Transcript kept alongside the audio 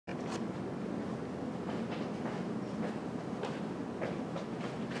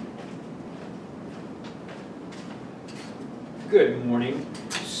Good morning.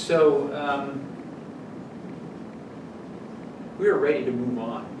 So we're ready to move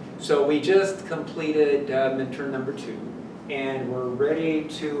on. So we just completed midterm number 2, and we're ready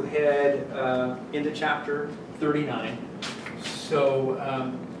to head into chapter 39. So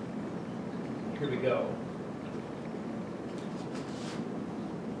here we go.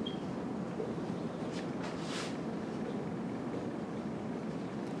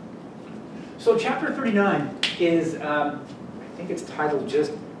 So chapter 39 is, I think it's titled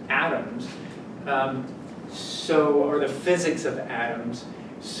just Atoms, or the physics of atoms.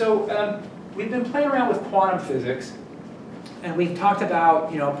 So we've been playing around with quantum physics, and we've talked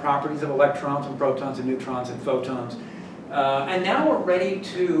about properties of electrons and protons and neutrons and photons. And now we're ready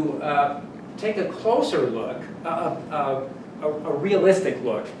to take a closer look, a realistic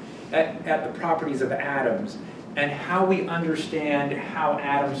look at the properties of atoms and how we understand how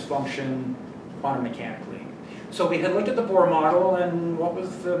atoms function quantum mechanically. So we had looked at the Bohr model, and what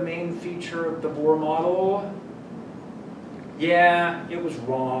was the main feature of the Bohr model? Yeah, it was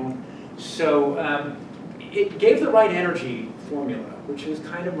wrong. So it gave the right energy formula, which is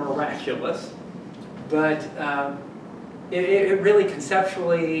kind of miraculous, but it really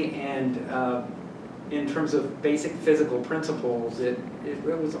conceptually and in terms of basic physical principles, it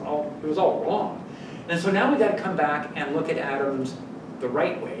was all wrong. And so now we've got to come back and look at atoms the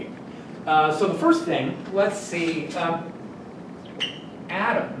right way. So the first thing, let's see,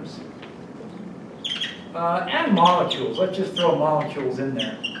 atoms and molecules. Let's just throw molecules in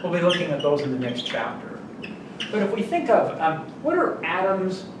there. We'll be looking at those in the next chapter. But if we think of what are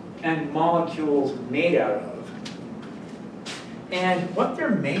atoms and molecules made out of? And what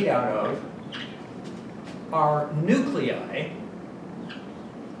they're made out of are nuclei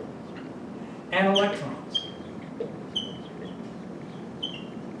and electrons.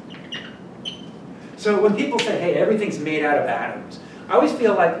 So when people say, hey, everything's made out of atoms, I always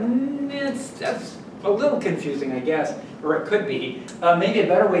feel like, that's a little confusing, I guess, or it could be. Maybe a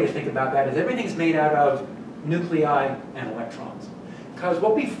better way to think about that is everything's made out of nuclei and electrons. Because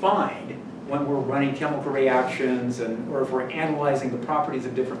what we find when we're running chemical reactions or if we're analyzing the properties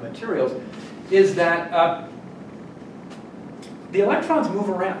of different materials is that the electrons move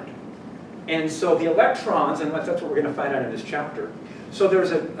around. And so the electrons, and that's what we're going to find out in this chapter, so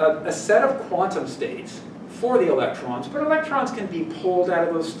there's a set of quantum states for the electrons, but electrons can be pulled out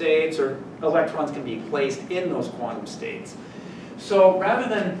of those states, or electrons can be placed in those quantum states. So rather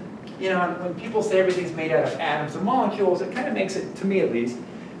than, when people say everything's made out of atoms and molecules, it kind of makes it, to me at least,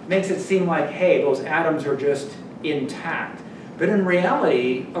 makes it seem like, hey, those atoms are just intact. But in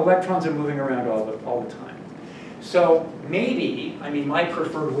reality, electrons are moving around all the time. So maybe, my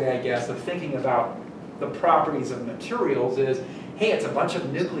preferred way, I guess, of thinking about the properties of materials is, hey, it's a bunch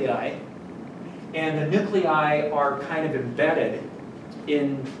of nuclei, and the nuclei are kind of embedded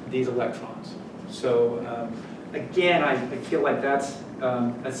in these electrons. So again, I feel like that's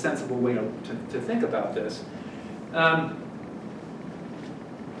a sensible way to think about this. Now,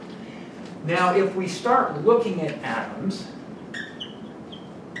 if we start looking at atoms,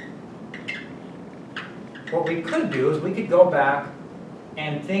 what we could do is we could go back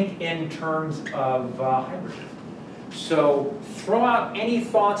and think in terms of hydrogen. So throw out any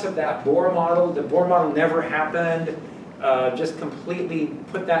thoughts of that Bohr model. The Bohr model never happened. Just completely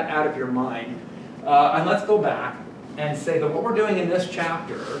put that out of your mind. And let's go back and say that what we're doing in this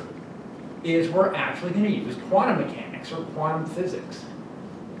chapter is we're actually going to use quantum mechanics or quantum physics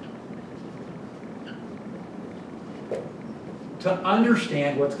to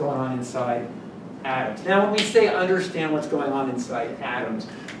understand what's going on inside atoms. Now, when we say understand what's going on inside atoms,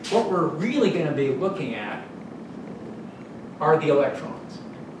 what we're really going to be looking at are the electrons.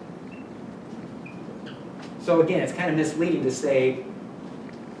 So again, it's kind of misleading to say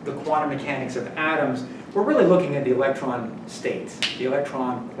the quantum mechanics of atoms. We're really looking at the electron states, the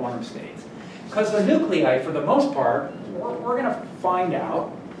electron quantum states. Because the nuclei, for the most part, we're going to find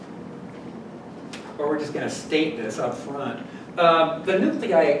out, or we're just going to state this up front, the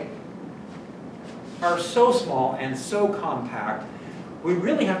nuclei are so small and so compact, we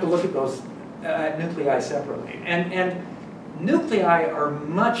really have to look at those nuclei separately. And nuclei are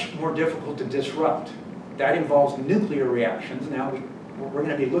much more difficult to disrupt. That involves nuclear reactions. Now we're going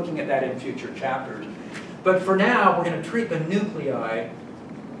to be looking at that in future chapters. But for now, we're going to treat the nuclei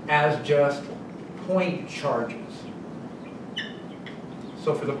as just point charges.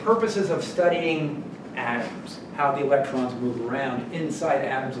 So for the purposes of studying atoms, how the electrons move around inside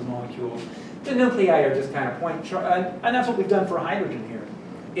atoms and molecules, the nuclei are just kind of point charges. And that's what we've done for hydrogen here,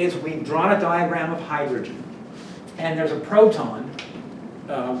 is we've drawn a diagram of hydrogen. And there's a proton.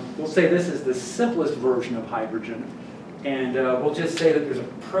 We'll say this is the simplest version of hydrogen. And we'll just say that there's a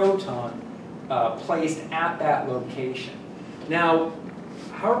proton placed at that location. Now,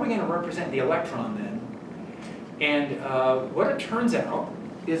 how are we going to represent the electron then? And what it turns out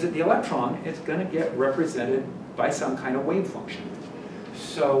is that the electron is going to get represented by some kind of wave function.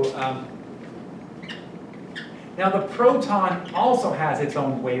 So now the proton also has its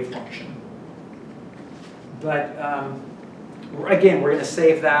own wave function. But again, we're going to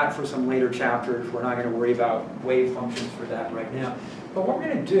save that for some later chapters. We're not going to worry about wave functions for that right now. But what we're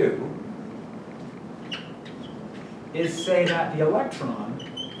going to do is say that the electron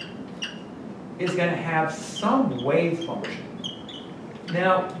is going to have some wave function.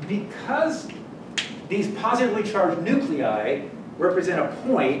 Now, because these positively charged nuclei represent a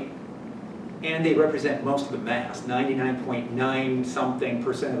point, and they represent most of the mass, 99.9 something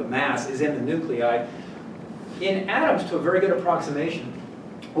percent of the mass is in the nuclei, in atoms, to a very good approximation,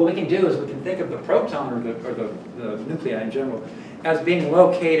 what we can do is we can think of the proton, or the nuclei in general, as being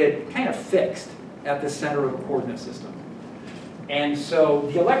located kind of fixed at the center of a coordinate system. And so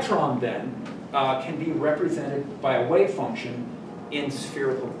the electron then can be represented by a wave function in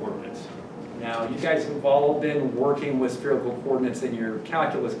spherical coordinates. Now, you guys have all been working with spherical coordinates in your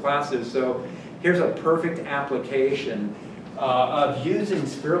calculus classes, so here's a perfect application of using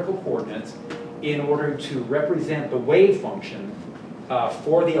spherical coordinates in order to represent the wave function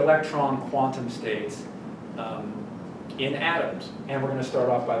for the electron quantum states in atoms. And we're going to start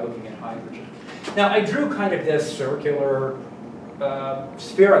off by looking at hydrogen. Now, I drew kind of this circular,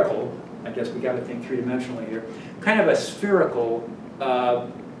 spherical, I guess we got to think three-dimensionally here, kind of a spherical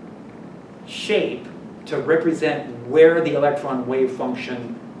shape to represent where the electron wave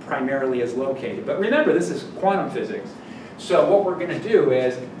function primarily is located. But remember, this is quantum physics. So what we're going to do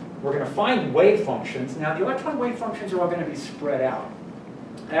is we're going to find wave functions. Now, the electron wave functions are all going to be spread out.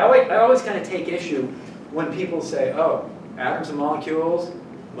 I always kind of take issue when people say, oh, atoms and molecules,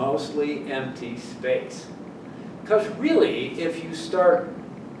 mostly empty space. Because really, if you start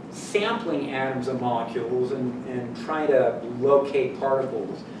sampling atoms and molecules and try to locate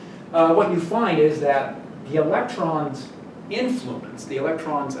particles, what you find is that the electron's influence, the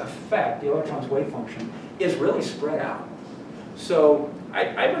electron's effect, the electron's wave function is really spread out. So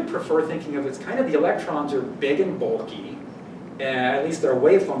I would prefer thinking of it as kind of the electrons are big and bulky, at least their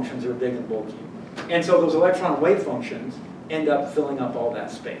wave functions are big and bulky. And so those electron wave functions end up filling up all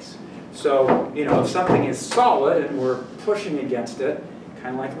that space. So, you know, if something is solid and we're pushing against it,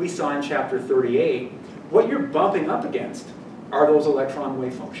 kind of like we saw in chapter 38, what you're bumping up against are those electron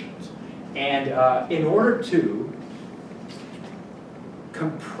wave functions. And in order to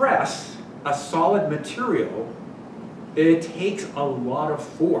compress a solid material, it takes a lot of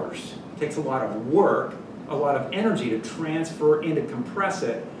force, it takes a lot of work, a lot of energy to transfer and to compress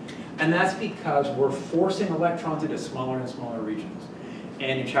it. And that's because we're forcing electrons into smaller and smaller regions.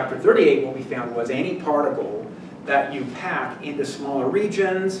 And in chapter 38, what we found was any particle that you pack into smaller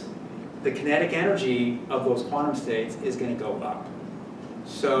regions, the kinetic energy of those quantum states is going to go up.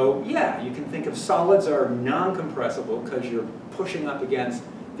 So yeah, you can think of solids are non-compressible because you're pushing up against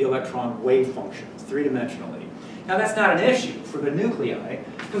the electron wave functions three-dimensionally. Now that's not an issue for the nuclei,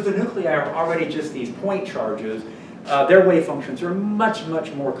 because the nuclei are already just these point charges. Their wave functions are much,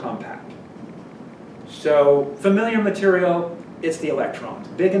 much more compact. So familiar material, it's the electrons,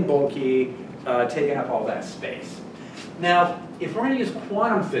 big and bulky, taking up all that space. Now, if we're going to use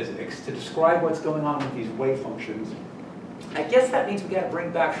quantum physics to describe what's going on with these wave functions, I guess that means we've got to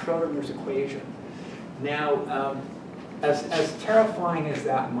bring back Schrodinger's equation. Now, as terrifying as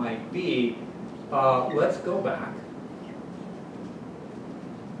that might be, let's go back.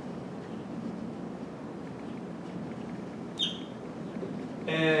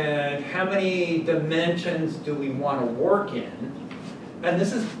 And how many dimensions do we want to work in? And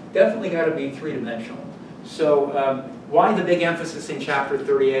this has definitely got to be three-dimensional. So why the big emphasis in chapter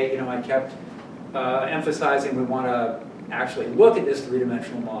 38? You know, I kept emphasizing we want to actually look at this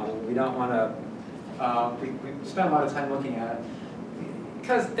three-dimensional model. We don't want to, we spent a lot of time looking at it,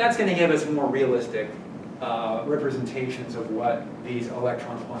 because that's going to give us more realistic representations of what these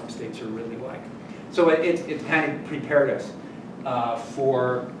electron quantum states are really like. So it kind of prepared us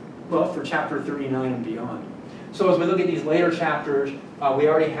for chapter 39 and beyond. So as we look at these later chapters, we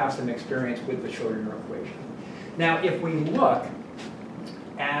already have some experience with the Schrodinger equation. Now, if we look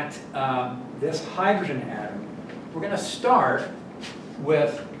at this hydrogen atom, we're going to start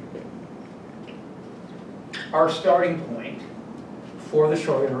with our starting point for the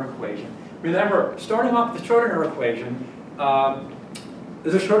Schrodinger equation. Remember, starting off with the Schrodinger equation, the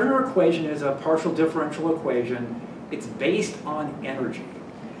Schrodinger equation is a partial differential equation. It's based on energy.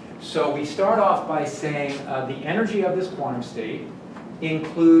 So we start off by saying the energy of this quantum state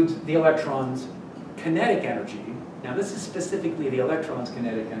includes the electron's kinetic energy. Now this is specifically the electron's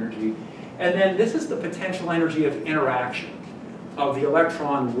kinetic energy. And then this is the potential energy of interaction of the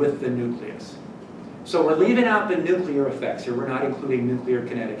electron with the nucleus. So we're leaving out the nuclear effects here. We're not including nuclear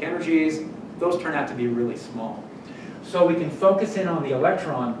kinetic energies. Those turn out to be really small. So we can focus in on the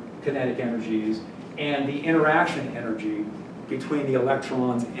electron kinetic energies and the interaction energy between the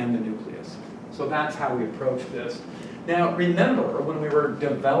electrons and the nucleus. So that's how we approach this. Now remember, when we were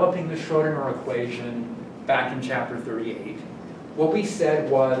developing the Schrodinger equation back in chapter 38, what we said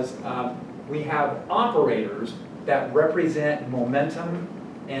was we have operators that represent momentum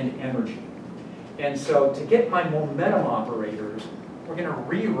and energy. And so to get my momentum operators, we're going to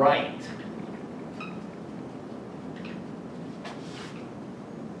rewrite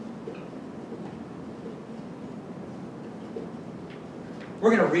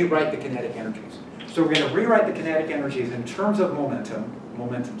the kinetic energies. So we're going to rewrite the kinetic energies in terms of momentum,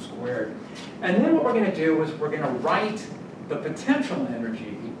 momentum squared. And then what we're going to do is we're going to write the potential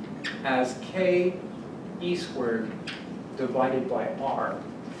energy as k E squared divided by R.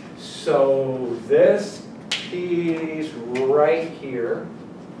 So this piece right here,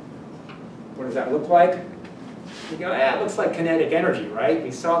 what does that look like? You go, it looks like kinetic energy, right?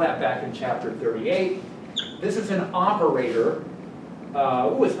 We saw that back in chapter 38. This is an operator.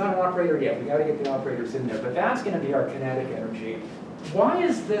 It's not an operator yet. We got to get the operators in there. But that's going to be our kinetic energy. Why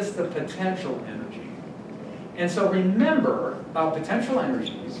is this the potential energy? And so remember, potential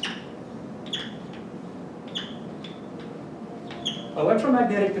energies,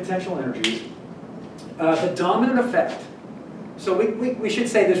 electromagnetic potential energies, the dominant effect. So we should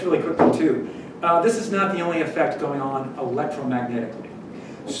say this really quickly too. This is not the only effect going on electromagnetically.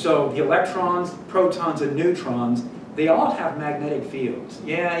 So the electrons, protons, and neutrons, they all have magnetic fields.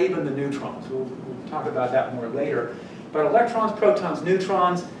 Yeah, even the neutrons. We'll talk about that more later. But electrons, protons,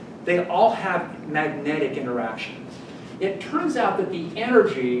 neutrons, they all have magnetic interactions. It turns out that the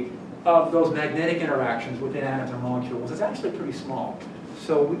energy of those magnetic interactions within atoms and molecules is actually pretty small.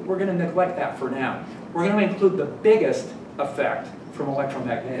 So we're going to neglect that for now. We're going to include the biggest effect from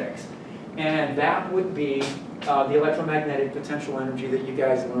electromagnetics. And that would be the electromagnetic potential energy that you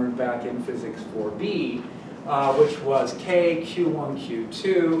guys learned back in Physics 4B, which was K, Q1,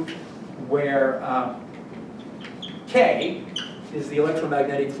 Q2, where K is the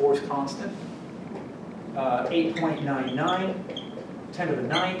electromagnetic force constant, 8.99, 10 to the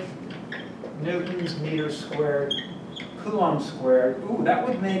 9th, newtons, meters squared, coulombs squared. Ooh, that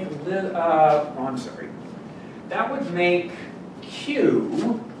would make, I'm sorry. That would make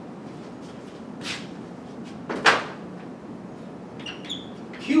Q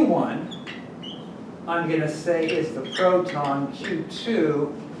Q1, I'm going to say, is the proton,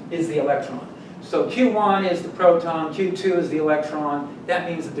 Q2 is the electron. So Q1 is the proton, Q2 is the electron. That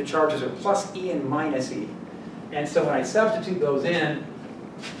means that the charges are plus E and minus E. And so when I substitute those in,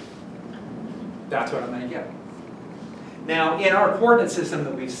 that's what I'm going to get. Now, in our coordinate system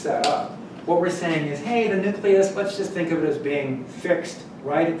that we've set up, what we're saying is, hey, the nucleus, let's just think of it as being fixed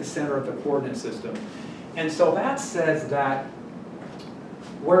right at the center of the coordinate system. And so that says that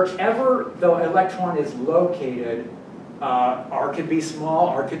wherever the electron is located, R could be small,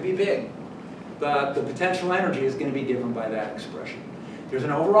 R could be big. The potential energy is going to be given by that expression. There's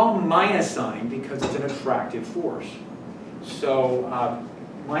an overall minus sign because it's an attractive force. So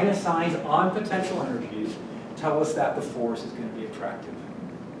minus signs on potential energies tell us that the force is going to be attractive.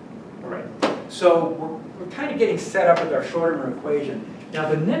 All right. So we're kind of getting set up with our Schrodinger equation. Now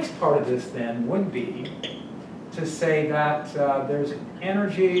the next part of this then would be to say that there's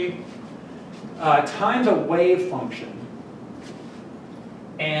energy times a wave function.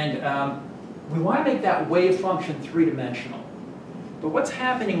 And we want to make that wave function three-dimensional. But what's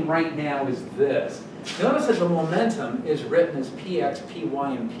happening right now is this. Notice that the momentum is written as px, py,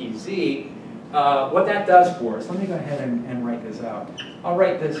 and pz. What that does for us, let me go ahead and write this out. I'll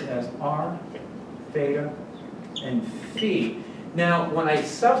write this as r, theta, and phi. Now, when I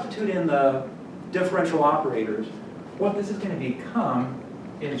substitute in the differential operators, what this is going to become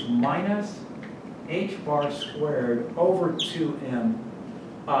is minus h bar squared over 2m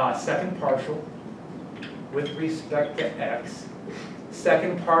second partial with respect to x,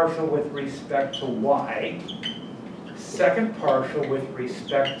 second partial with respect to y, second partial with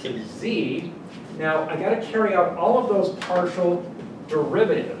respect to z. Now, I got to carry out all of those partial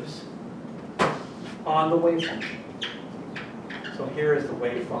derivatives on the wave function. So here is the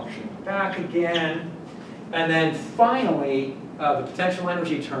wave function back again. And then finally, the potential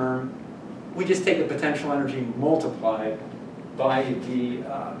energy term, we just take the potential energy multiplied by the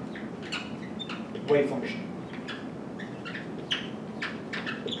wave function.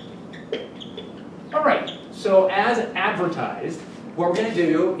 All right, so as advertised, what we're going to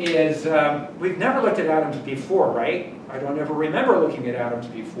do is, we've never looked at atoms before, right? I don't ever remember looking at atoms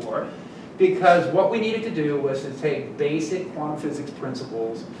before, because what we needed to do was to take basic quantum physics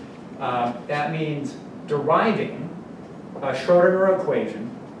principles. That means deriving a Schrodinger equation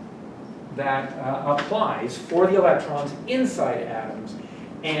that applies for the electrons inside atoms.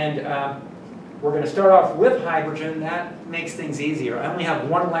 And we're going to start off with hydrogen. That makes things easier. I only have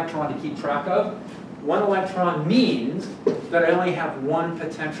one electron to keep track of. One electron means that I only have one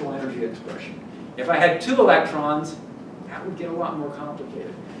potential energy expression. If I had two electrons, that would get a lot more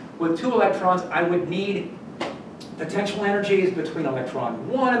complicated. With two electrons, I would need potential energies between electron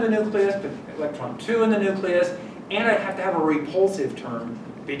 1 in the nucleus, electron 2 in the nucleus, and I'd have to have a repulsive term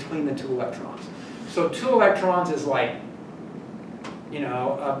between the two electrons. So 2 electrons is like,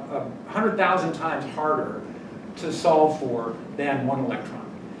 100,000 times harder to solve for than 1 electron.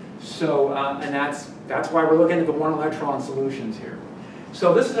 So, and that's why we're looking at the 1 electron solutions here.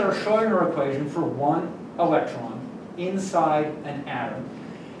 So this is our Schrodinger equation for 1 electron inside an atom.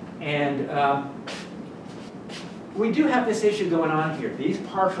 And we do have this issue going on here. These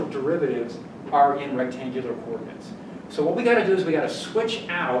partial derivatives are in rectangular coordinates. So what we got to do is we got to switch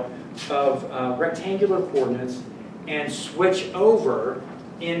out of rectangular coordinates and switch over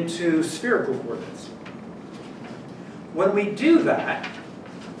into spherical coordinates. When we do that,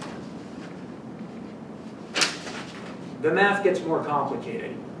 the math gets more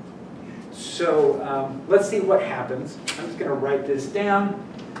complicated. So let's see what happens. I'm just going to write this down.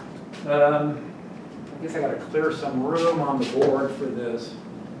 I guess I got to clear some room on the board for this.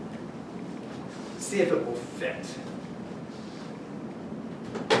 See if it will fit.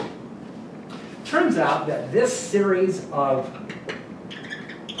 Turns out that this series of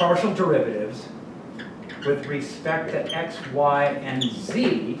partial derivatives with respect to x, y, and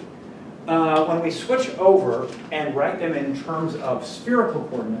z, when we switch over and write them in terms of spherical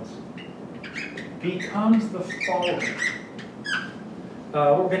coordinates, becomes the following.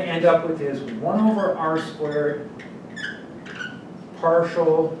 What we're going to end up with is 1 over r squared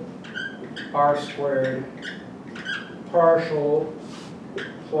partial r squared partial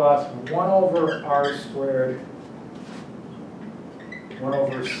plus 1 over r squared 1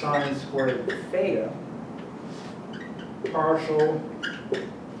 over sine squared theta partial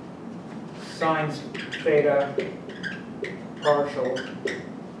sine theta partial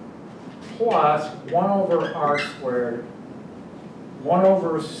plus 1 over r squared 1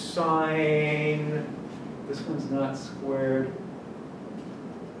 over sine, this one's not squared.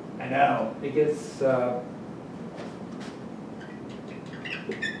 I know, it gets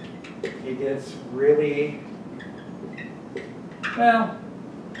really, well,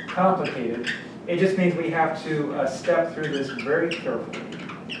 complicated. It just means we have to step through this very carefully.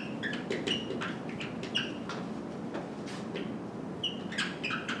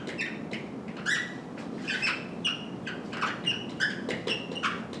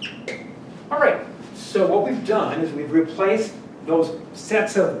 All right, so what we've done is we've replaced those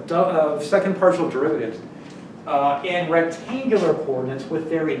sets of second partial derivatives in rectangular coordinates with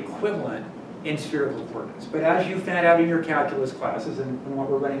their equivalent in spherical coordinates. But as you found out in your calculus classes and what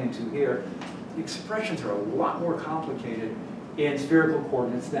we're running into here, the expressions are a lot more complicated in spherical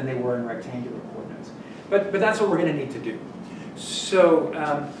coordinates than they were in rectangular coordinates. But that's what we're going to need to do. So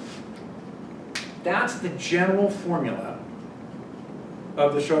that's the general formula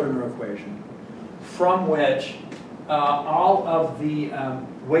of the Schrodinger equation, from which all of the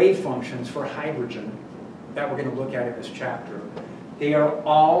wave functions for hydrogen that we're going to look at in this chapter, they are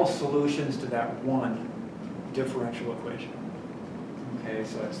all solutions to that one differential equation. Okay,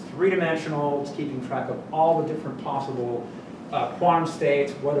 so it's three-dimensional, it's keeping track of all the different possible quantum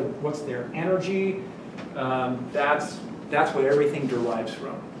states, what's their energy, that's what everything derives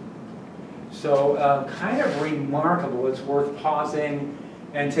from. So kind of remarkable, it's worth pausing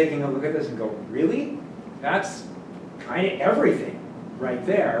and taking a look at this and go, really? That's kind of everything right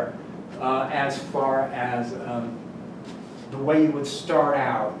there as far as the way you would start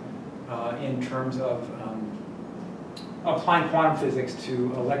out in terms of applying quantum physics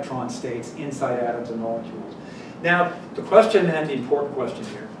to electron states inside atoms and molecules. Now, the question then, the important question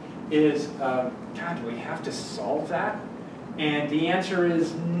here, is, God, do we have to solve that? And the answer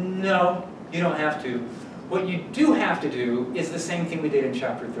is no, you don't have to. What you do have to do is the same thing we did in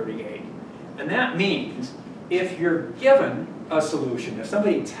chapter 38. And that means if you're given a solution, if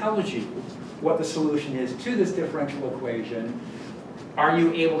somebody tells you what the solution is to this differential equation, are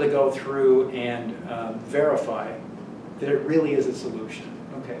you able to go through and verify that it really is a solution?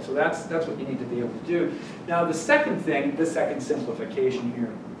 Okay, so that's what you need to be able to do. Now the second thing, the second simplification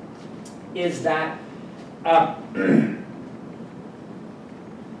here, is that a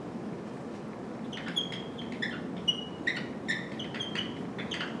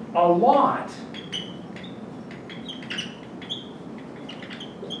lot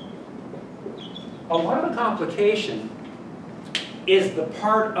of the complication is the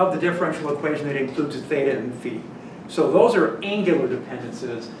part of the differential equation that includes theta and phi. So those are angular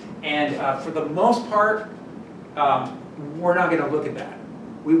dependencies, and for the most part, we're not going to look at that.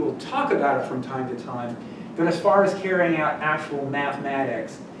 We will talk about it from time to time, but as far as carrying out actual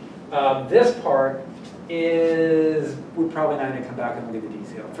mathematics, this part is, we're probably not going to come back and look at the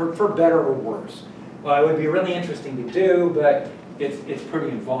detail, for better or worse. Well, it would be really interesting to do, but it's pretty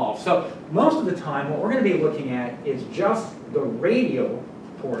involved. So most of the time, what we're going to be looking at is just the radial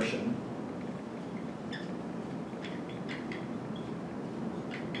portion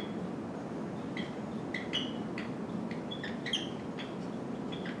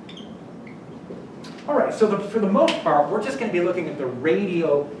All right, so for the most part, we're just going to be looking at the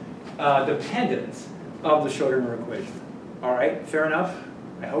radial dependence of the Schrodinger equation. All right, fair enough,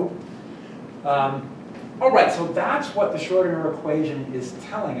 I hope. All right, so that's what the Schrodinger equation is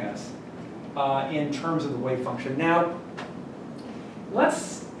telling us in terms of the wave function. Now,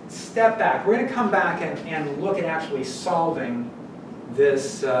 let's step back. We're going to come back and look at actually solving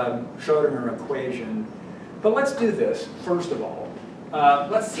this Schrodinger equation. But let's do this, first of all.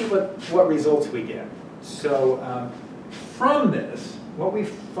 Let's see what results we get. So from this, what we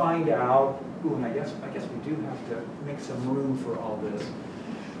find out, ooh, and I guess we do have to make some room for all this.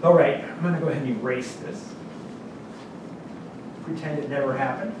 All right, I'm going to go ahead and erase this. Pretend it never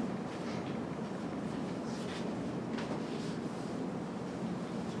happened.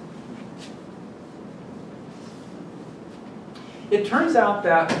 It turns out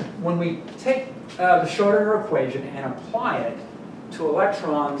that when we take the Schrodinger equation and apply it to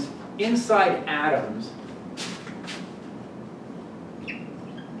electrons inside atoms,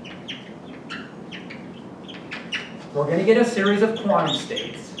 we're going to get a series of quantum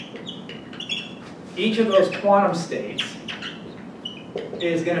states. Each of those quantum states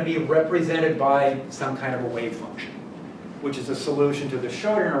is going to be represented by some kind of a wave function, which is a solution to the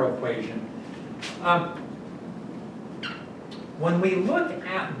Schrodinger equation. When we look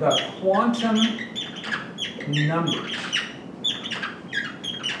at the quantum numbers,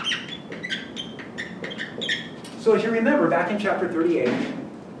 so as you remember, back in chapter 38,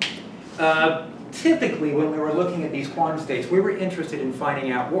 typically when we were looking at these quantum states, we were interested in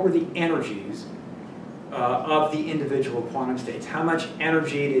finding out what were the energies of the individual quantum states. How much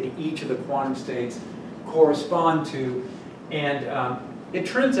energy did each of the quantum states correspond to? And it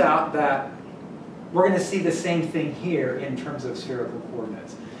turns out that we're going to see the same thing here in terms of spherical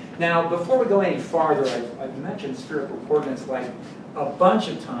coordinates. Now, before we go any farther, I've mentioned spherical coordinates like a bunch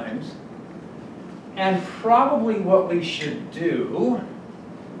of times. And probably what we should do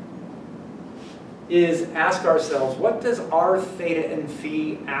is ask ourselves, what does r, theta, and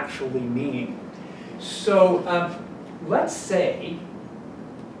phi actually mean? So let's say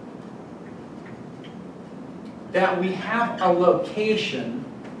that we have a location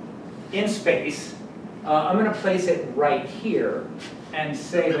in space. I'm going to place it right here and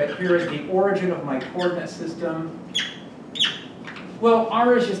say that here is the origin of my coordinate system. Well,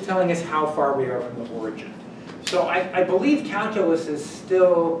 r is just telling us how far we are from the origin. So I believe calculus is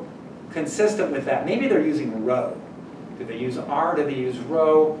still consistent with that. Maybe they're using rho. Did they use r? Did they use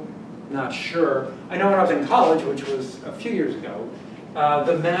rho? Not sure. I know when I was in college, which was a few years ago,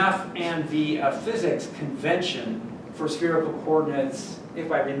 the math and the physics convention for spherical coordinates,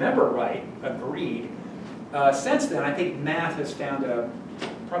 if I remember right, agreed. Since then, I think math has found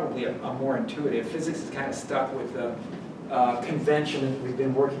probably a more intuitive. Physics is kind of stuck with the convention that we've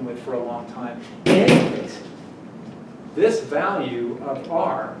been working with for a long time. In any case, this value of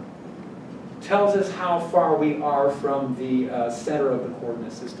r tells us how far we are from the center of the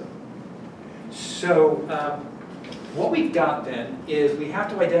coordinate system. So what we've got then is we have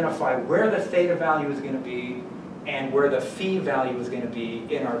to identify where the theta value is going to be and where the phi value is going to be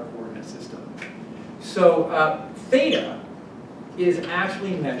in our coordinate system. So theta is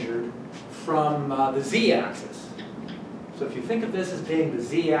actually measured from the z-axis. So if you think of this as being the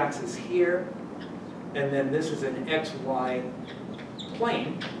z-axis here, and then this is an xy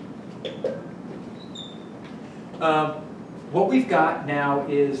plane, what we've got now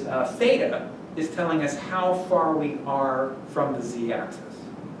is theta is telling us how far we are from the z-axis.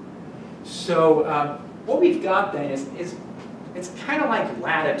 So what we've got then is it's kind of like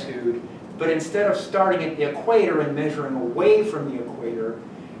latitude, but instead of starting at the equator and measuring away from the equator,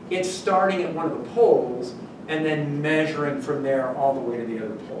 it's starting at one of the poles and then measuring from there all the way to the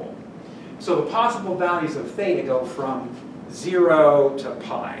other pole. So the possible values of theta go from 0 to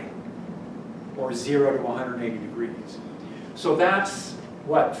pi, or 0 to 180 degrees. So that's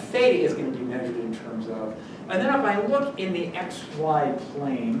what theta is going to be measured in terms of. And then if I look in the xy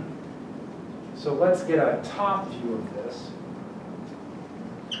plane, so let's get a top view of this.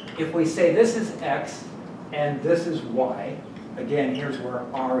 If we say this is x and this is y, again, here's where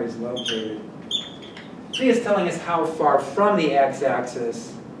r is located. Phi is telling us how far from the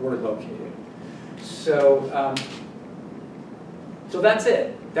x-axis we're located. So, so that's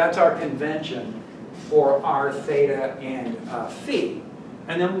it. That's our convention for r, theta, and phi.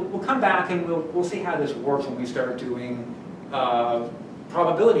 And then we'll come back and we'll see how this works when we start doing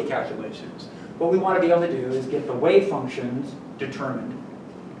probability calculations. What we want to be able to do is get the wave functions determined.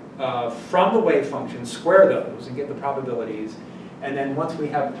 From the wave functions, square those and get the probabilities. And then once we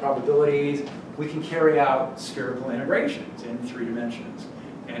have the probabilities, we can carry out spherical integrations in 3 dimensions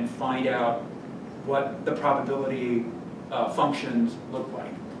and find out what the probability functions look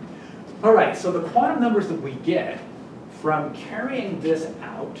like. All right, so the quantum numbers that we get from carrying this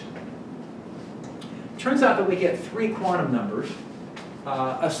out, turns out that we get 3 quantum numbers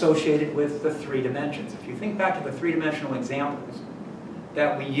associated with the 3 dimensions. If you think back to the 3-dimensional examples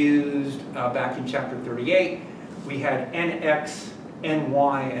that we used back in chapter 38, we had nx,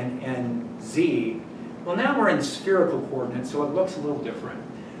 ny, and nz. Well, now we're in spherical coordinates, so it looks a little different.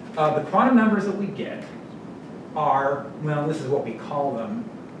 The quantum numbers that we get are, well, this is what we call them.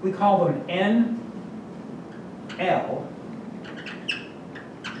 We call them n, l,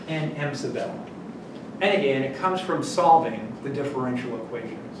 and m sub l. And again, it comes from solving the differential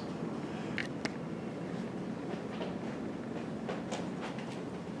equations.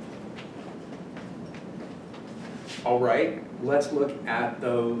 All right, let's look at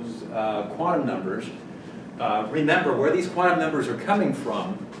those quantum numbers. Remember, where these quantum numbers are coming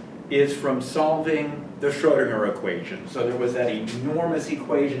from is from solving the Schrodinger equation. So there was that enormous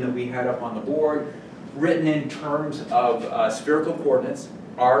equation that we had up on the board, written in terms of spherical coordinates,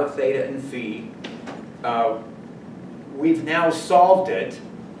 r, theta, and phi. We've now solved it,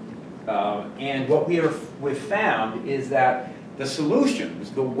 and what we've found is that the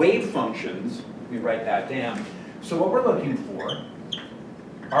solutions, the wave functions, let me write that down. So what we're looking for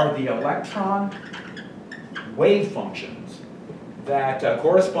are the electron wave functions that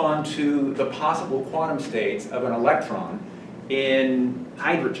correspond to the possible quantum states of an electron in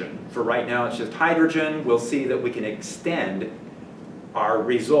hydrogen. For right now, it's just hydrogen. We'll see that we can extend our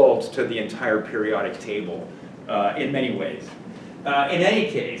results to the entire periodic table in many ways. In any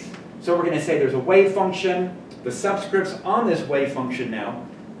case, so we're going to say there's a wave function. The subscripts on this wave function now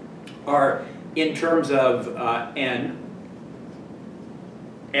are in terms of n,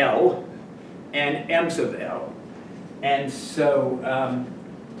 l, and m sub l. And so,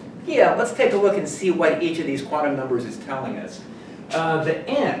 yeah, let's take a look and see what each of these quantum numbers is telling us. The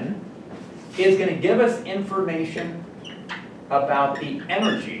n is going to give us information about the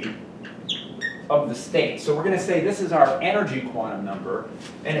energy of the state. So we're going to say this is our energy quantum number,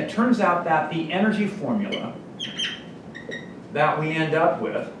 and it turns out that the energy formula that we end up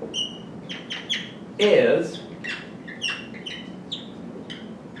with is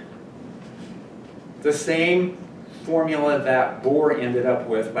the same formula that Bohr ended up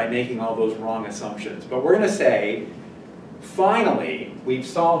with by making all those wrong assumptions. But we're going to say, finally, we've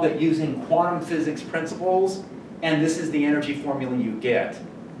solved it using quantum physics principles, and this is the energy formula you get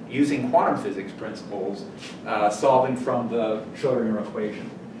using quantum physics principles, solving from the Schrodinger equation.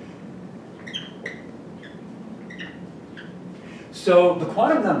 So the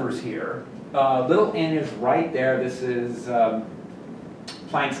quantum numbers here, little n is right there. This is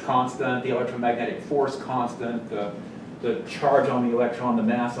Planck's constant, the electromagnetic force constant, the charge on the electron, the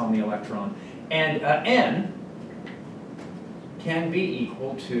mass on the electron. And n can be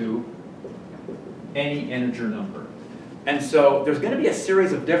equal to any integer number. And so there's going to be a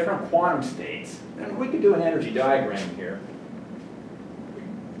series of different quantum states. And we could do an energy diagram here.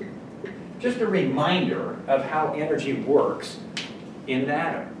 Just a reminder of how energy works in an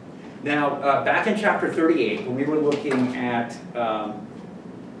atom. Now, back in chapter 38, when we were looking at a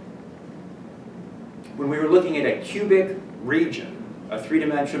cubic region, a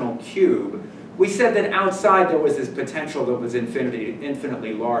 3-dimensional cube, we said that outside there was this potential that was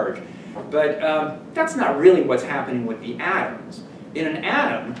infinitely large. But that's not really what's happening with the atoms. In an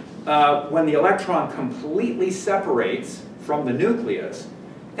atom, when the electron completely separates from the nucleus,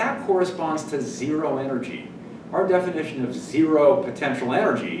 that corresponds to zero energy. Our definition of zero potential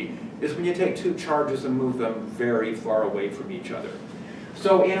energy is when you take two charges and move them very far away from each other.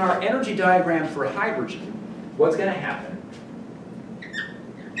 So in our energy diagram for hydrogen, what's going to happen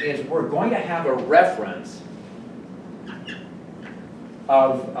is we're going to have a reference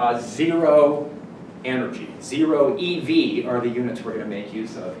of 0 energy. 0 EV are the units we're going to make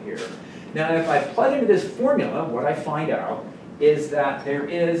use of here. Now if I plug into this formula, what I find out is that there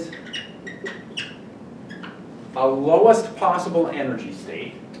is a lowest possible energy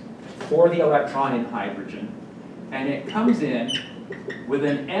state for the electron in hydrogen, and it comes in with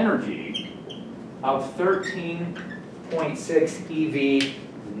an energy of 13.6 EV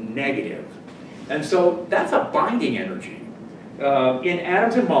negative. And so that's a binding energy. In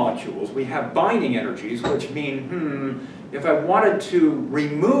atoms and molecules, we have binding energies, which mean, if I wanted to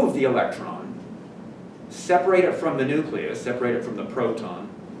remove the electron, separate it from the nucleus, separate it from the proton,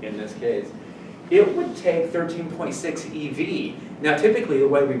 in this case, it would take 13.6 EV. Now, typically, the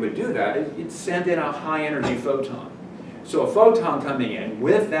way we would do that is you'd send in a high-energy photon. So a photon coming in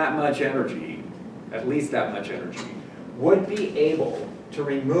with that much energy, at least that much energy, would be able to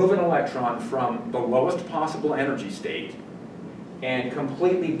remove an electron from the lowest possible energy state and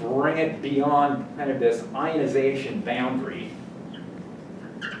completely bring it beyond kind of this ionization boundary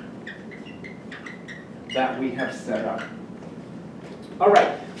that we have set up. All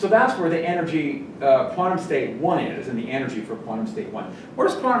right, so that's where the energy quantum state 1 is, and the energy for quantum state 1.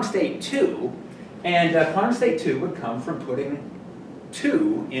 Where's quantum state 2? And quantum state 2 would come from putting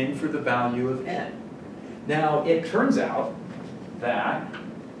 2 in for the value of n. Now, it turns out that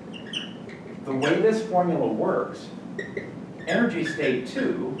the way this formula works, energy state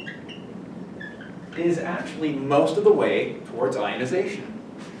 2 is actually most of the way towards ionization.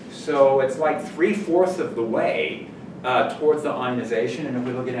 So it's like 3/4 of the way towards the ionization. And if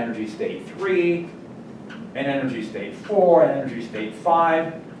we look at energy state 3, and energy state 4, and energy state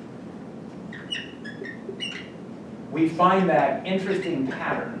 5, we find that interesting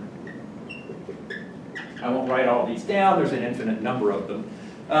pattern. I won't write all these down, there's an infinite number of them.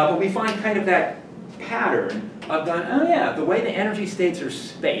 But we find kind of that pattern of going, oh yeah, the way the energy states are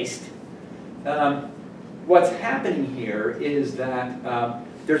spaced, what's happening here is that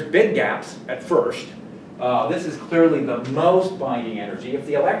there's big gaps at first. This is clearly the most binding energy. If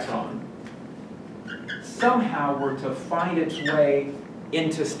the electron somehow were to find its way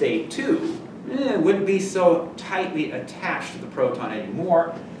into state 2, it wouldn't be so tightly attached to the proton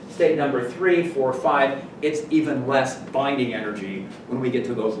anymore. State number 3, 4, 5, it's even less binding energy when we get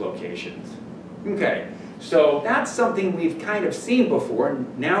to those locations. Okay, so that's something we've kind of seen before,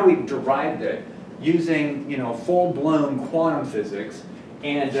 and now we've derived it using, full-blown quantum physics,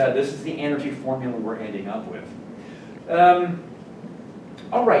 and this is the energy formula we're ending up with.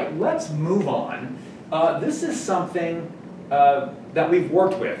 All right, let's move on. This is something that we've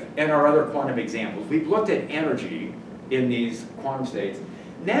worked with in our other quantum examples. We've looked at energy in these quantum states.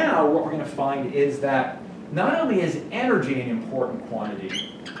 Now what we're going to find is that not only is energy an important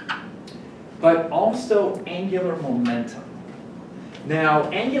quantity, but also angular momentum. Now,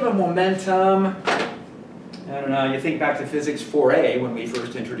 angular momentum, I don't know, you think back to physics 4A when we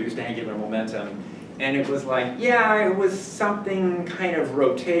first introduced angular momentum, and it was like, yeah, it was something kind of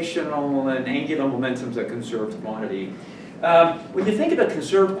rotational, and angular momentum's a conserved quantity. When you think about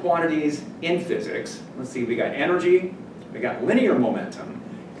conserved quantities in physics, let's see, we got energy, we got linear momentum,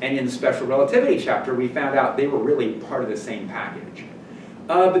 and in the special relativity chapter, we found out they were really part of the same package.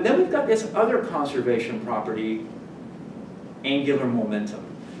 But then we've got this other conservation property, angular momentum.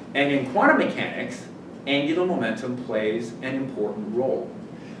 And in quantum mechanics, angular momentum plays an important role.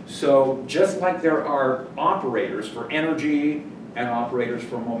 So just like there are operators for energy and operators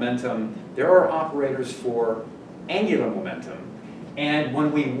for momentum, there are operators for angular momentum. And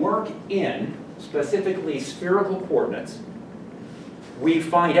when we work in specifically spherical coordinates, we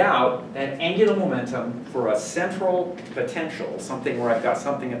find out that angular momentum for a central potential, something where I've got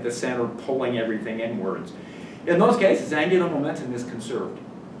something at the center pulling everything inwards, in those cases, angular momentum is conserved.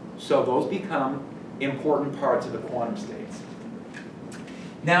 So those become important parts of the quantum states.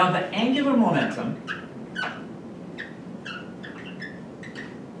 Now, the angular momentum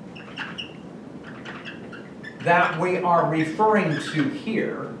that we are referring to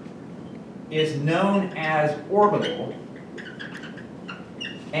here is known as orbital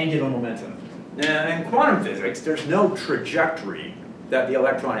angular momentum. Now, in quantum physics, there's no trajectory that the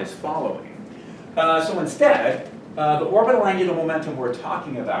electron is following. So instead, the orbital angular momentum we're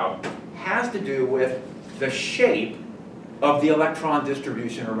talking about has to do with the shape of the electron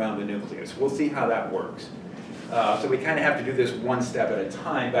distribution around the nucleus. We'll see how that works. So we kind of have to do this one step at a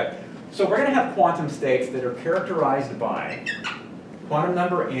time. So we're going to have quantum states that are characterized by quantum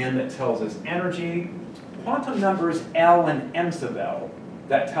number n that tells us energy, quantum numbers L and m sub L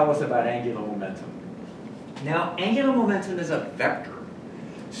that tell us about angular momentum. Now, angular momentum is a vector.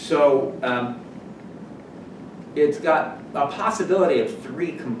 So it's got a possibility of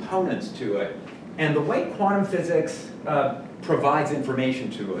 3 components to it. And the way quantum physics provides information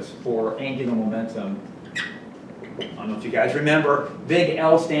to us for angular momentum, I don't know if you guys remember, big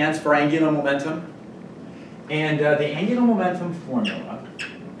L stands for angular momentum. And the angular momentum formula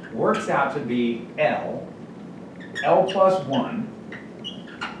works out to be L plus 1,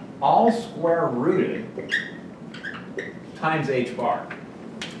 all square rooted times h bar.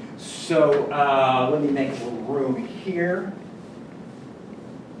 So let me make a little room here.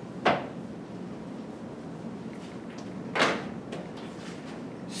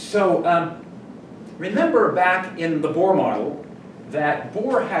 So remember back in the Bohr model that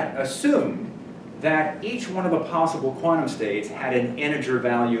Bohr had assumed that each one of the possible quantum states had an integer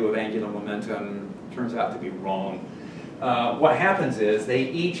value of angular momentum. Turns out to be wrong. What happens is they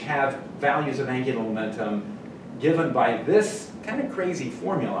each have values of angular momentum given by this kind of crazy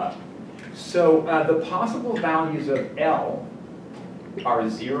formula. So the possible values of L are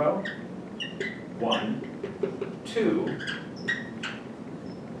 0, 1, 2.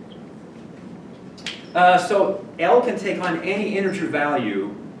 So L can take on any integer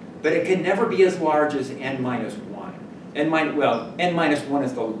value, but it can never be as large as n minus 1. N minus 1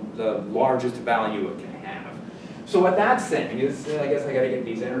 is the largest value it can have. So what that's saying is, I guess I got to get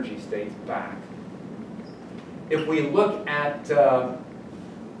these energy states back. If we look at,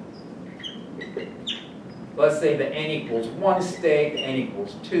 let's say the n equals 1 state, the n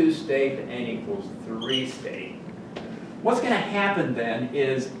equals 2 state, the n equals 3 state, what's going to happen then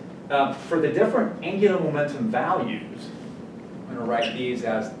is, for the different angular momentum values, I'm going to write these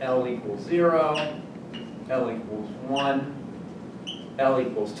as L equals 0, L equals 1, L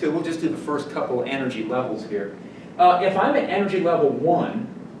equals 2. We'll just do the first couple energy levels here. If I'm at energy level 1,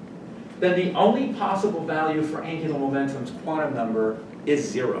 then the only possible value for angular momentum's quantum number is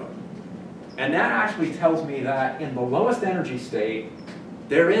 0. And that actually tells me that in the lowest energy state,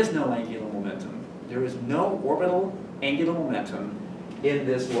 there is no angular momentum. There is no orbital angular momentum in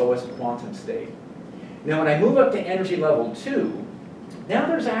this lowest quantum state. Now when I move up to energy level 2, now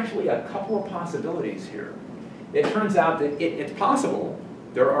there's actually a couple of possibilities here. It turns out that it's possible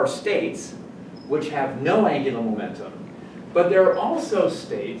there are states which have no angular momentum, but there are also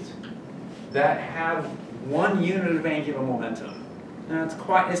states that have 1 unit of angular momentum. Now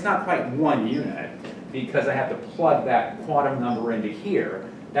it's not quite 1 unit, because I have to plug that quantum number into here.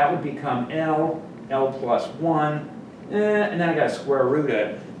 That would become L plus 1, and then I got to square root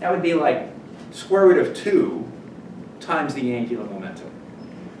it. That would be like square root of 2 times the angular momentum.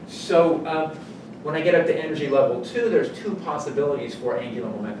 So when I get up to energy level 2, there's 2 possibilities for angular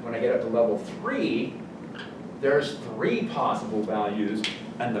momentum. When I get up to level 3, there's 3 possible values,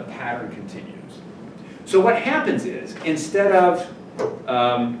 and the pattern continues. So what happens is, instead of,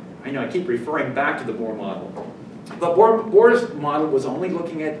 I know I keep referring back to the Bohr model, but Bohr's model was only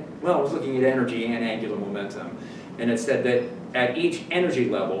looking at, well, it was looking at energy and angular momentum. And it said that at each energy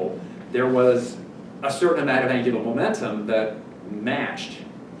level, there was a certain amount of angular momentum that matched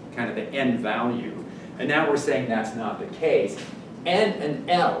kind of the n value. And now we're saying that's not the case. N and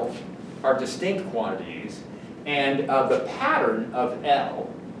L are distinct quantities, and the pattern of L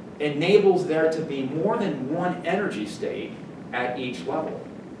enables there to be more than 1 energy state at each level.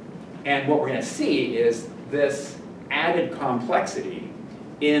 And what we're going to see is this added complexity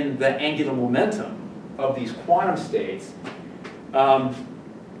in the angular momentum of these quantum states. Well,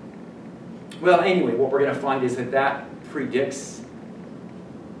 anyway, what we're going to find is that that predicts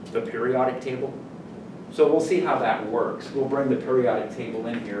the periodic table. So we'll see how that works. We'll bring the periodic table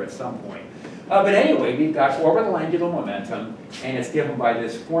in here at some point. But anyway, we've got orbital angular momentum, and it's given by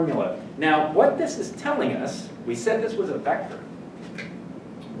this formula. Now, what this is telling us, we said this was a vector.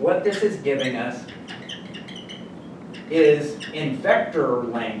 What this is giving us is, in vector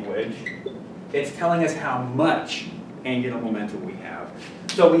language, it's telling us how much angular momentum we have.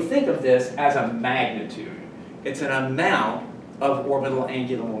 So we think of this as a magnitude. It's an amount of orbital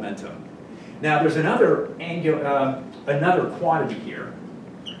angular momentum. Now there's another quantity here,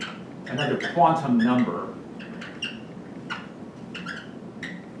 another quantum number,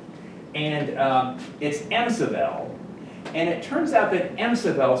 and it's m sub L. And it turns out that m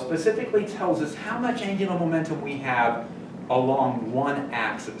sub L specifically tells us how much angular momentum we have along one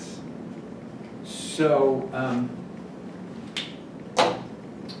axis. So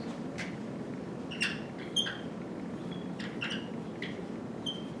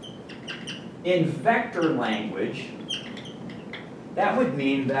in vector language, that would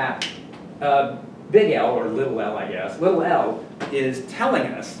mean that big L, or little l, I guess, little l is telling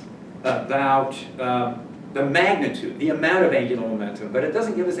us about the magnitude, the amount of angular momentum, but it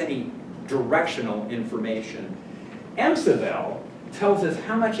doesn't give us any directional information. M sub L tells us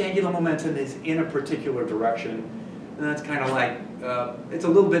how much angular momentum is in a particular direction, and that's kind of like, it's a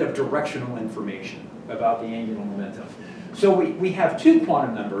little bit of directional information about the angular momentum. So we have two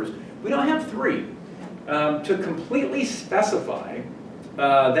quantum numbers. We don't have three. To completely specify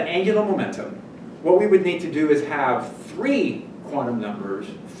the angular momentum, what we would need to do is have three quantum numbers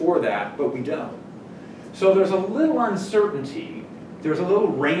for that, but we don't. So there's a little uncertainty, there's a little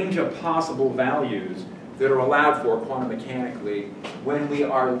range of possible values that are allowed for quantum mechanically when we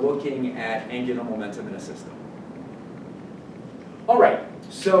are looking at angular momentum in a system. All right,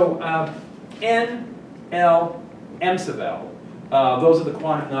 so N, L, M sub L, those are the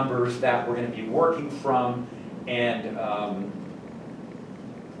quantum numbers that we're going to be working from, and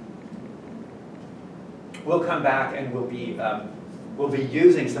we'll come back and we'll be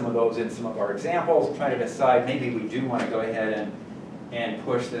using some of those in some of our examples, trying to decide maybe we do want to go ahead and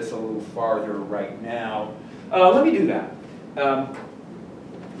push this a little farther right now. Let me do that.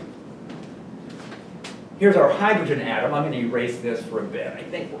 Here's our hydrogen atom. I'm going to erase this for a bit. I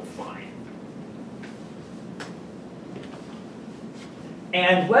think we're fine.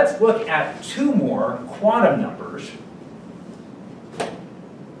 And let's look at two more quantum numbers.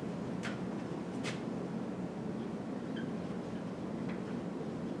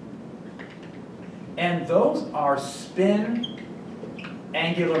 And those are spin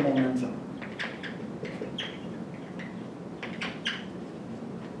angular momentum.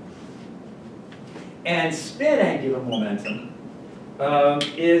 And spin angular momentum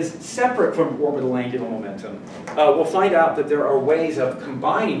is separate from orbital angular momentum. We'll find out that there are ways of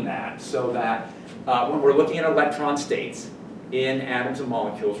combining that so that when we're looking at electron states in atoms and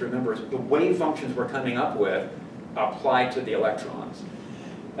molecules, remember the wave functions we're coming up with apply to the electrons.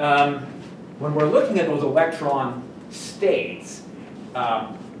 When we're looking at those electron states,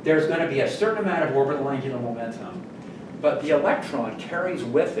 there's going to be a certain amount of orbital angular momentum, but the electron carries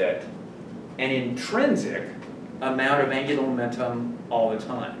with it an intrinsic amount of angular momentum all the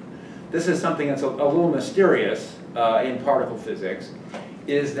time. This is something that's a little mysterious in particle physics,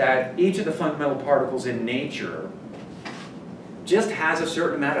 is that each of the fundamental particles in nature just has a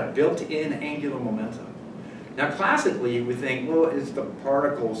certain amount of built-in angular momentum. Now classically you would think, well, is the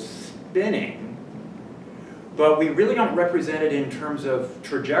particle spinning? But we really don't represent it in terms of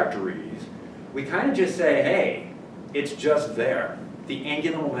trajectories. We kind of just say, hey, it's just there. The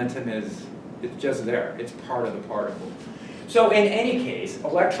angular momentum it's just there. It's part of the particle. So in any case,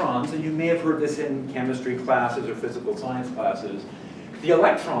 electrons, and you may have heard this in chemistry classes or physical science classes, the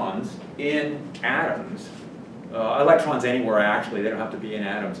electrons in atoms, electrons anywhere actually, they don't have to be in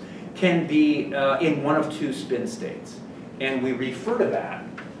atoms, can be in one of two spin states. And we refer to that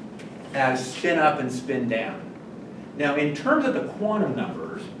as spin up and spin down. Now in terms of the quantum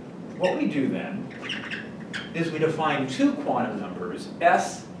numbers, what we do then is we define two quantum numbers,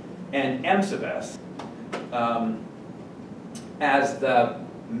 S and M sub S, as the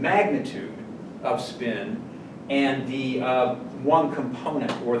magnitude of spin and the one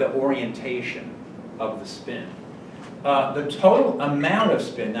component, or the orientation of the spin. The total amount of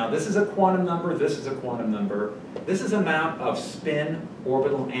spin, now this is a quantum number, this is a quantum number, this is amount of spin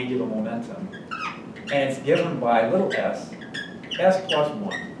orbital angular momentum, and it's given by little s, s plus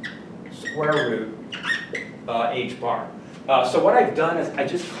 1, square root h bar. So what I've done is I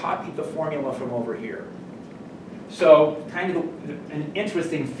just copied the formula from over here. So kind of an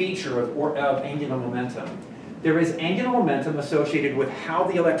interesting feature of angular momentum. There is angular momentum associated with how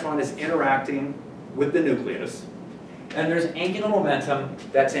the electron is interacting with the nucleus. And there's angular momentum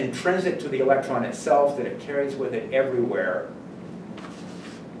that's intrinsic to the electron itself, that it carries with it everywhere.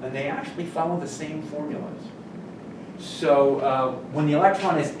 And they actually follow the same formulas. So when the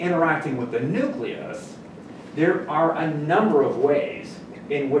electron is interacting with the nucleus, there are a number of ways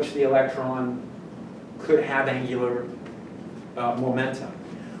in which the electron could have angular momentum.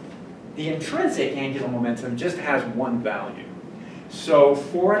 The intrinsic angular momentum just has one value. So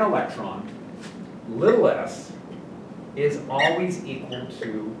for an electron, little s is always equal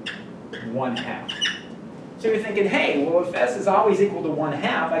to 1/2. So you're thinking, hey, well if s is always equal to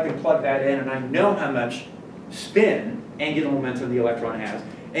 1/2, I can plug that in and I know how much spin, angular momentum the electron has,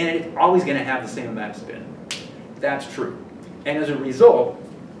 and it's always going to have the same amount of spin. That's true. And as a result,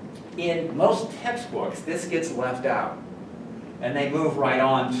 in most textbooks, this gets left out. And they move right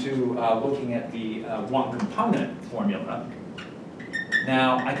on to looking at the one component formula.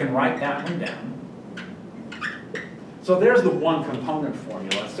 Now, I can write that one down. So So there's the one component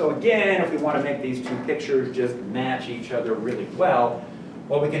formula. So again, if we want to make these two pictures just match each other really well,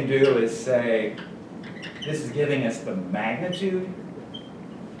 what we can do is say, this is giving us the magnitude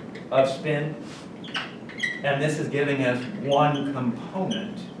of spin, and this is giving us one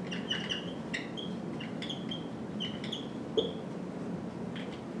component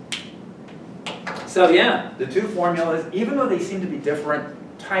So yeah, the two formulas, even though they seem to be different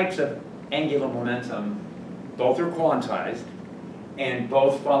types of angular momentum, both are quantized and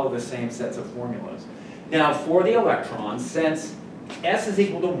both follow the same sets of formulas. Now for the electron, since S is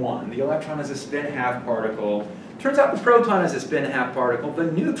equal to 1, the electron is a spin half particle. Turns out the proton is a spin half particle,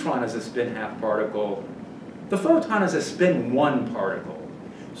 the neutron is a spin half particle, the photon is a spin 1 particle.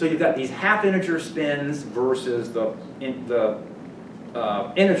 So you've got these half integer spins versus the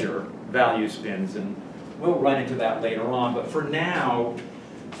integer value spins, and we'll run into that later on. But for now,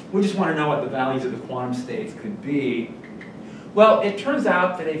 we just want to know what the values of the quantum states could be. Well, it turns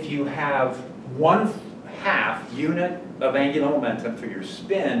out that if you have 1/2 unit of angular momentum for your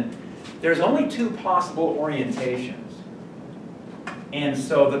spin, there's only two possible orientations. And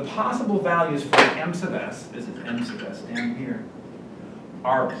so the possible values for m sub s, this is m sub s down here,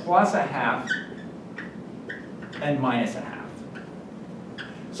 are +1/2 and -1/2.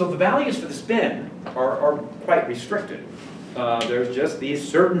 So the values for the spin are quite restricted. There's just these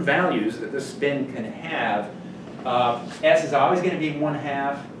certain values that the spin can have. S is always going to be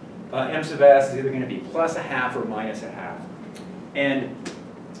 1/2. M sub s is either going to be +1/2 or -1/2. And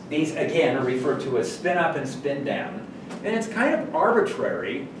these, again, are referred to as spin up and spin down. And it's kind of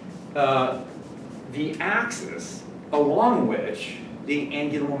arbitrary, the axis along which the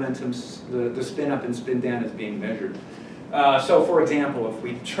angular momentum, the spin up and spin down is being measured. So for example, if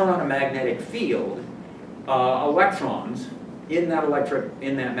we turn on a magnetic field, electrons in that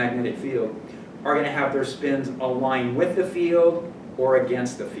magnetic field are going to have their spins align with the field or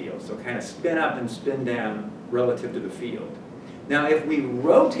against the field. So kind of spin up and spin down relative to the field. Now if we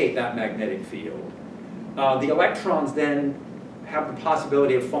rotate that magnetic field, the electrons then have the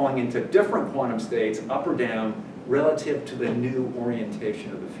possibility of falling into different quantum states, up or down, relative to the new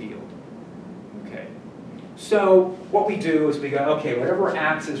orientation of the field. Okay. So what we do is we go, okay, whatever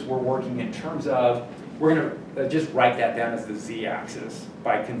axis we're working in terms of, we're going to just write that down as the z-axis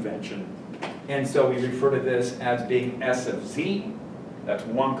by convention. And so we refer to this as being S of z. That's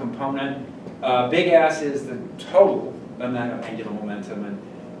one component. Big S is the total amount of angular momentum, and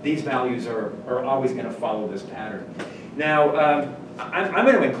these values are always going to follow this pattern. Now, I'm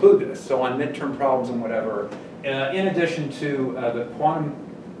going to include this, so on midterm problems and whatever, in addition to the quantum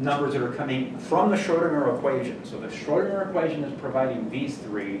numbers that are coming from the Schrodinger equation. So the Schrodinger equation is providing these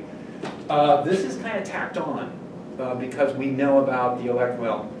three. This is kind of tacked on because we know about the electron.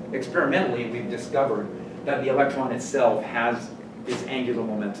 Well, experimentally, we've discovered that the electron itself has its angular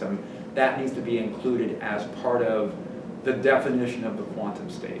momentum. That needs to be included as part of the definition of the quantum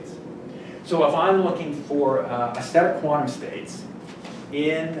states. So if I'm looking for a set of quantum states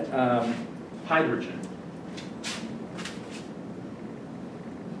in hydrogen,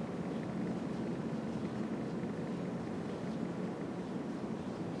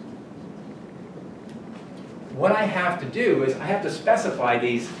 what I have to do is I have to specify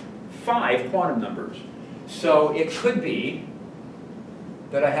these 5 quantum numbers. So it could be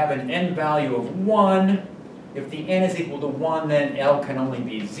that I have an n value of 1. If the n is equal to 1, then L can only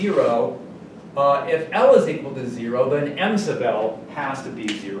be 0. If L is equal to 0, then m sub L has to be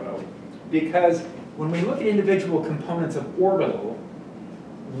 0. Because when we look at individual components of orbital,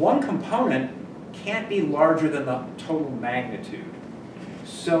 one component can't be larger than the total magnitude.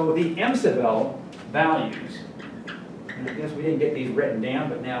 So the m sub L values, and I guess we didn't get these written down,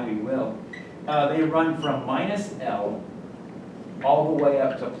 but now we will, they run from -L all the way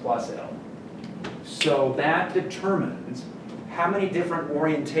up to +L. So that determines how many different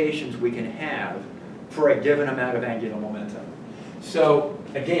orientations we can have for a given amount of angular momentum. So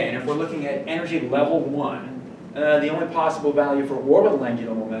again, if we're looking at energy level 1, the only possible value for orbital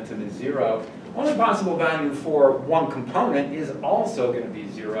angular momentum is 0. Only possible value for one component is also going to be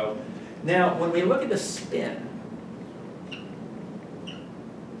 0. Now, when we look at the spin,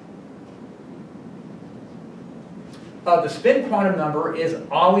 the spin quantum number is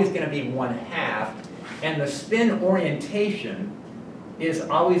always going to be 1/2, and the spin orientation is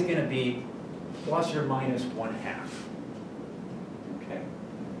always going to be plus or minus 1/2. Okay.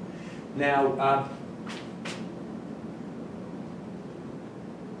 Now,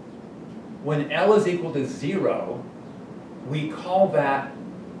 when L is equal to 0, we call that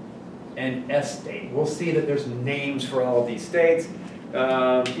an S state. We'll see that there's names for all of these states.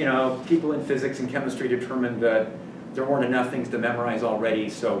 You know, people in physics and chemistry determined that there weren't enough things to memorize already,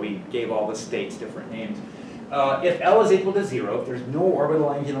 so we gave all the states different names. If L is equal to 0, if there's no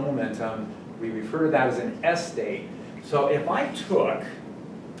orbital angular momentum, we refer to that as an S state. So if I took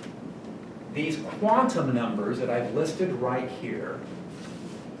these quantum numbers that I've listed right here,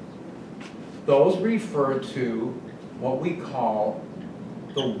 those refer to what we call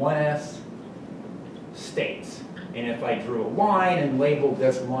the 1s states. And if I drew a line and labeled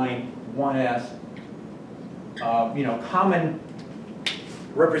this line 1s, common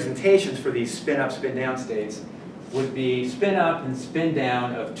representations for these spin up, spin down states would be spin up and spin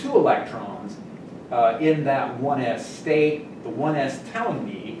down of 2 electrons in that 1s state, the 1s telling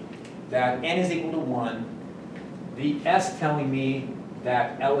me that n is equal to 1, the s telling me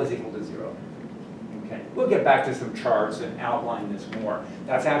that L is equal to 0. Okay. We'll get back to some charts and outline this more.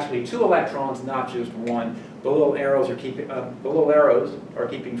 That's actually 2 electrons, not just 1. The little arrows are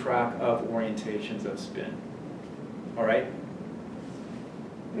keeping track of orientations of spin. All right?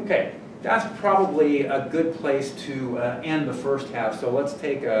 Okay, that's probably a good place to end the first half. So let's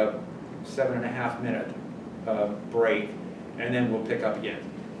take a 7.5 minute break, and then we'll pick up again.